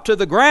dropped to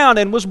the ground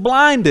and was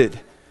blinded.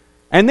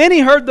 And then he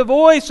heard the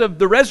voice of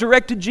the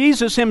resurrected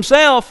Jesus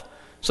himself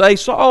say,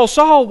 "Saul,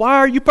 Saul, why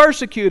are you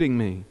persecuting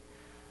me?"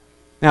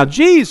 Now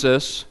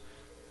Jesus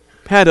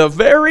had a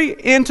very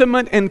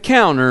intimate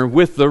encounter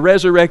with the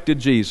resurrected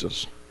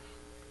Jesus.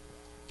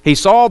 He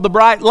saw the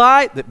bright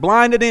light that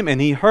blinded him, and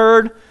he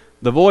heard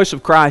the voice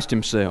of Christ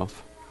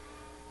himself.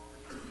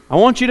 I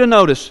want you to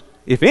notice,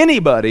 if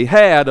anybody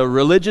had a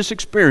religious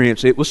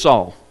experience, it was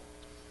Saul.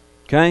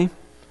 Okay?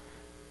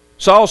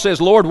 Saul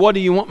says, "Lord, what do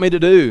you want me to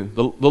do?"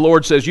 The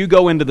Lord says, "You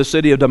go into the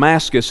city of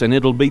Damascus and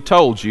it'll be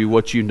told you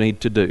what you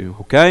need to do."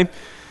 Okay?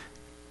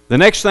 The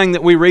next thing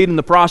that we read in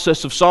the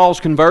process of Saul's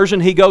conversion,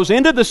 he goes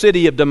into the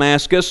city of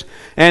Damascus,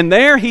 and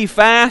there he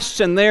fasts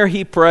and there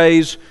he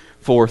prays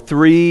for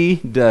 3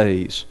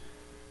 days.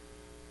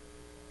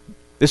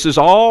 This is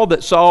all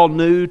that Saul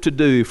knew to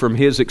do from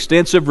his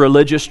extensive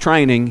religious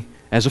training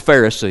as a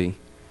Pharisee.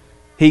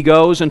 He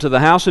goes into the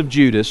house of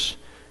Judas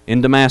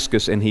in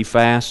Damascus and he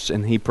fasts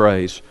and he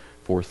prays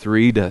for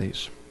 3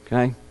 days.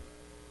 Okay?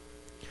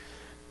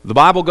 The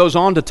Bible goes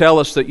on to tell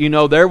us that,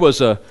 there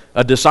was a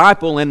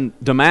disciple in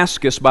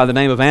Damascus by the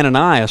name of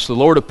Ananias. The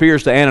Lord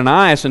appears to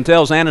Ananias and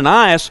tells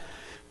Ananias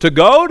to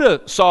go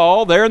to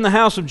Saul there in the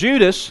house of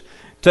Judas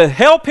to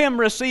help him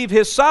receive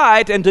his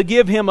sight and to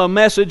give him a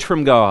message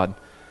from God.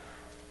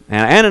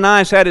 Now,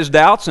 Ananias had his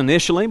doubts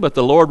initially, but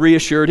the Lord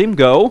reassured him,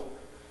 "Go.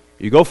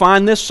 You go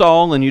find this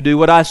Saul and you do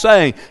what I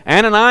say."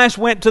 Ananias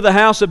went to the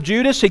house of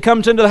Judas. He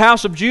comes into the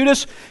house of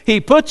Judas. He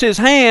puts his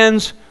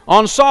hands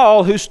on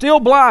Saul, who's still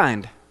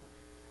blind.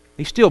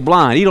 He's still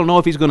blind. He don't know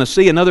if he's going to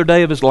see another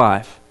day of his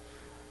life.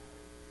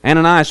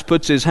 Ananias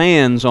puts his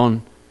hands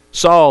on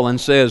Saul and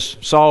says,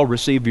 "Saul,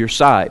 receive your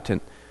sight."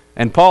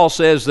 And Paul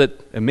says that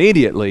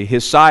immediately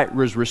his sight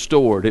was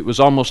restored. It was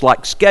almost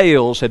like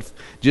scales had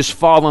just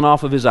fallen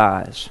off of his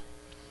eyes.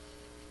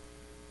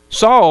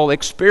 Saul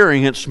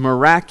experienced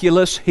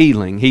miraculous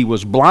healing. He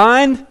was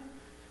blind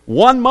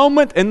one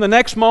moment, and the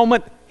next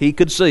moment he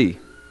could see.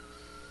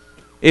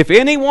 If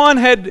anyone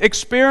had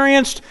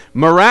experienced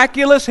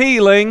miraculous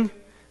healing,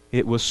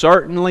 it was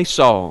certainly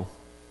Saul.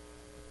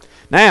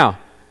 Now,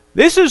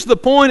 this is the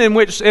point in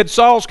which, at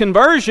Saul's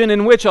conversion,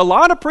 in which a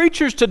lot of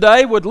preachers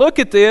today would look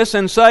at this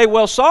and say,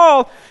 "Well,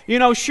 Saul,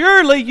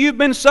 surely you've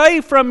been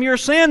saved from your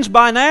sins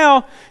by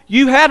now.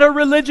 You had a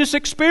religious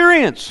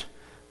experience."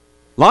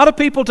 A lot of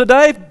people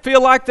today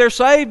feel like they're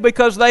saved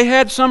because they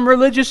had some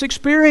religious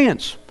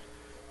experience.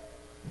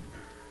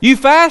 You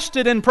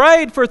fasted and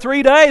prayed for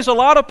 3 days. A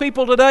lot of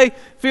people today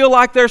feel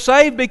like they're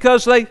saved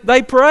because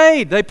they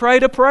prayed. They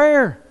prayed a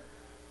prayer.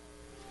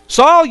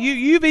 Saul,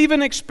 you've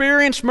even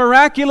experienced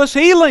miraculous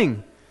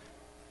healing.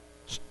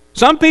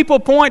 Some people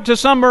point to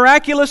some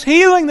miraculous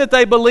healing that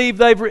they believe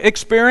they've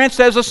experienced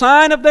as a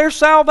sign of their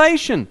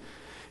salvation.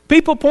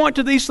 People point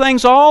to these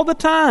things all the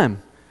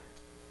time.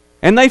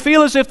 And they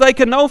feel as if they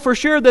can know for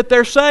sure that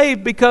they're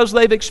saved because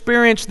they've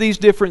experienced these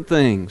different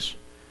things.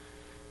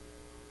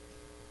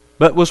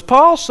 But was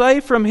Paul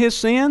saved from his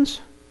sins?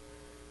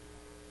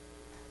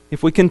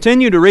 If we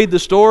continue to read the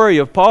story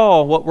of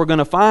Paul, what we're going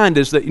to find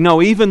is that,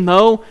 even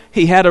though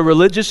he had a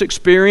religious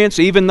experience,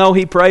 even though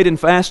he prayed and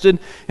fasted,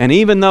 and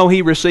even though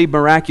he received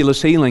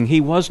miraculous healing, he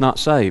was not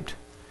saved.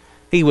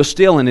 He was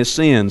still in his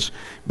sins.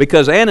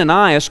 Because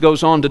Ananias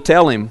goes on to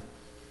tell him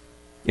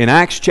in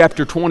Acts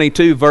chapter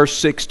 22, verse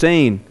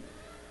 16,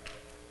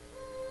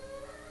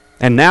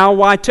 "And now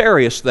why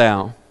tarriest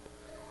thou?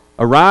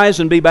 Arise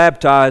and be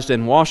baptized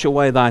and wash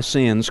away thy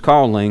sins,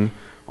 calling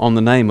on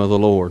the name of the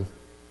Lord."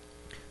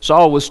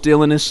 Saul was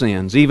still in his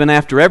sins. Even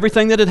after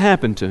everything that had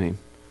happened to him,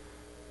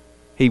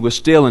 he was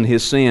still in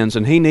his sins,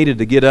 and he needed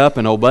to get up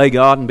and obey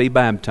God and be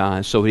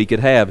baptized so he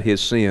could have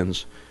his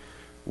sins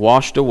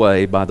washed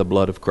away by the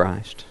blood of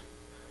Christ.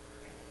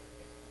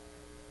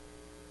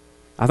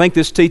 I think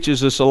this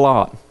teaches us a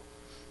lot.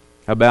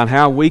 about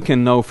how we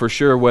can know for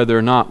sure whether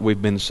or not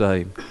we've been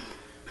saved.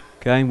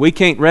 Okay? We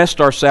can't rest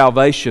our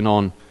salvation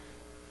on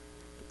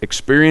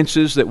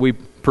experiences that we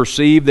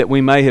perceive that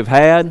we may have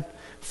had,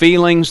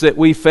 feelings that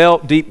we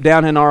felt deep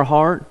down in our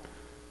heart.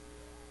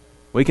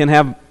 We can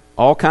have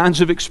all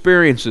kinds of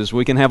experiences.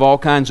 We can have all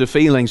kinds of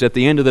feelings. At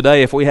the end of the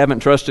day, if we haven't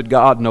trusted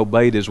God and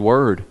obeyed His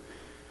Word,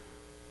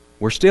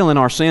 we're still in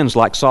our sins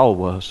like Saul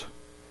was.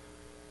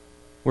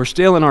 We're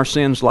still in our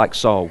sins like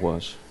Saul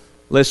was.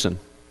 Listen.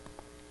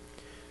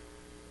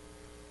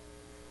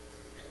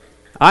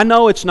 I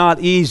know it's not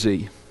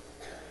easy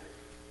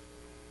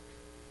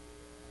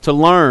to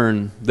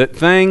learn that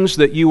things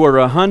that you were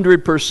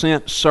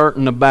 100%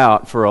 certain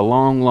about for a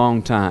long,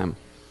 long time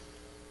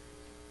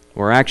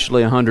were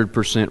actually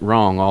 100%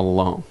 wrong all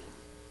along.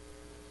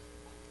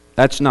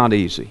 That's not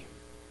easy.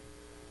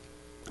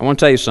 I want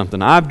to tell you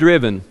something. I've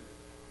driven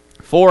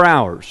 4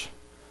 hours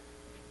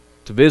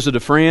to visit a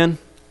friend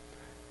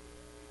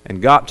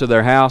and got to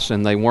their house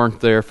and they weren't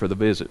there for the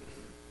visit.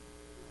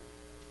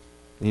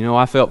 You know,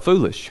 I felt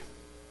foolish.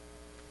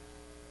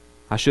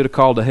 I should have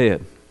called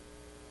ahead.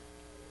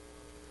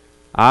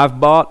 I've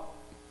bought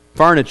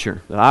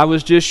furniture that I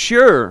was just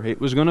sure it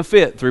was going to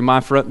fit through my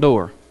front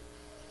door.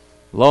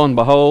 Lo and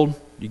behold,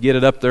 you get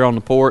it up there on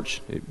the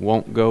porch, it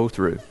won't go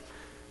through.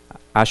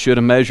 I should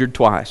have measured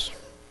twice.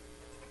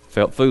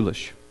 Felt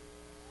foolish.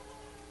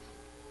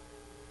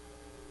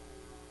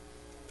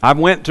 I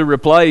went to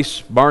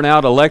replace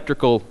burnt-out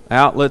electrical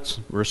outlets,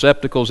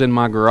 receptacles in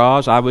my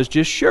garage. I was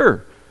just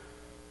sure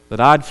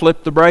that I'd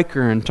flip the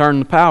breaker and turn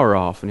the power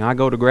off. And I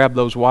go to grab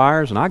those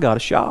wires and I got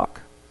a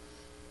shock.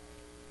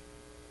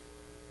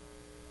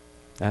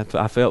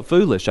 I felt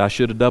foolish. I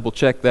should have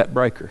double-checked that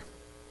breaker.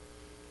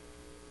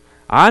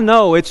 I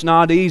know it's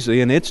not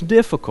easy and it's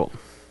difficult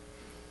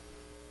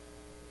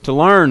to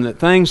learn that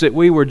things that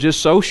we were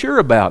just so sure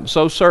about,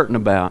 so certain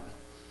about,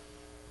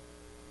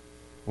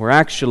 were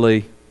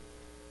actually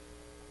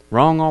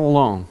wrong all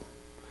along.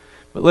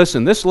 But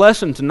listen, this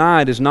lesson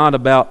tonight is not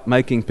about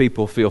making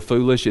people feel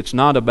foolish. It's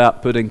not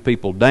about putting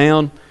people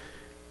down.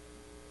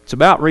 It's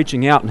about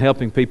reaching out and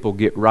helping people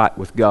get right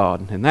with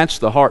God. And that's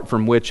the heart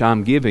from which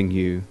I'm giving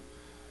you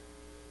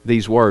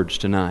these words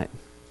tonight.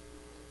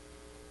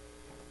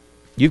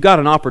 You've got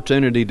an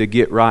opportunity to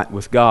get right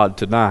with God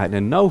tonight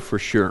and know for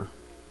sure.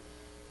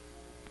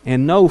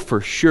 And know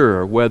for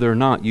sure whether or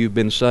not you've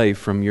been saved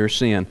from your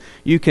sin.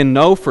 You can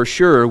know for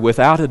sure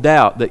without a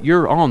doubt that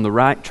you're on the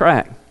right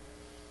track.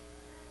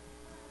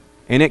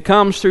 And it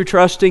comes through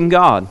trusting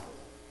God.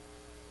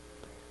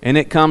 And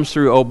it comes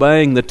through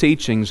obeying the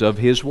teachings of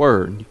His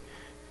Word.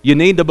 You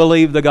need to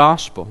believe the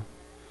gospel.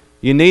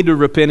 You need to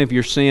repent of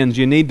your sins.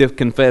 You need to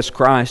confess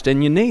Christ.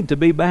 And you need to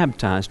be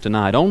baptized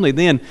tonight. Only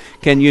then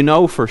can you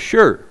know for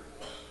sure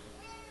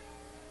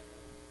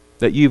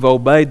that you've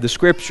obeyed the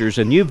Scriptures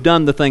and you've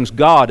done the things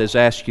God has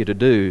asked you to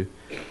do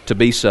to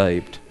be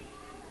saved.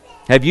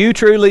 Have you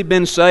truly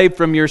been saved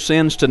from your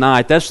sins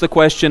tonight? That's the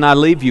question I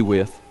leave you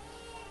with.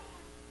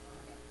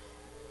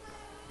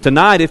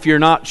 Tonight, if you're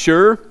not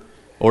sure,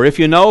 or if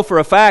you know for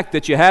a fact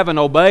that you haven't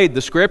obeyed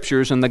the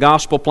Scriptures and the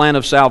gospel plan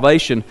of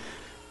salvation,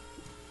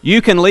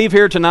 you can leave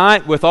here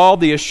tonight with all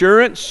the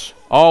assurance,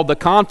 all the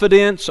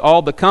confidence,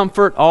 all the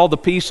comfort, all the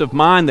peace of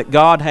mind that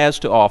God has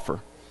to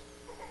offer.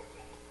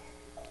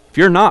 If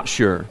you're not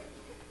sure,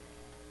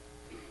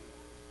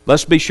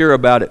 let's be sure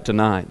about it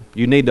tonight.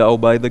 You need to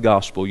obey the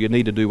gospel. You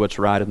need to do what's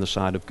right in the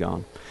sight of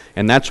God.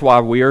 And that's why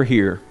we are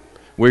here.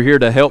 We're here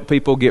to help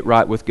people get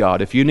right with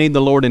God. If you need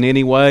the Lord in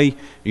any way,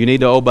 you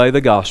need to obey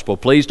the gospel.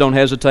 Please don't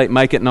hesitate.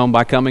 Make it known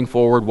by coming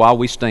forward while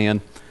we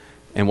stand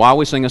and while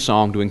we sing a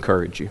song to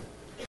encourage you.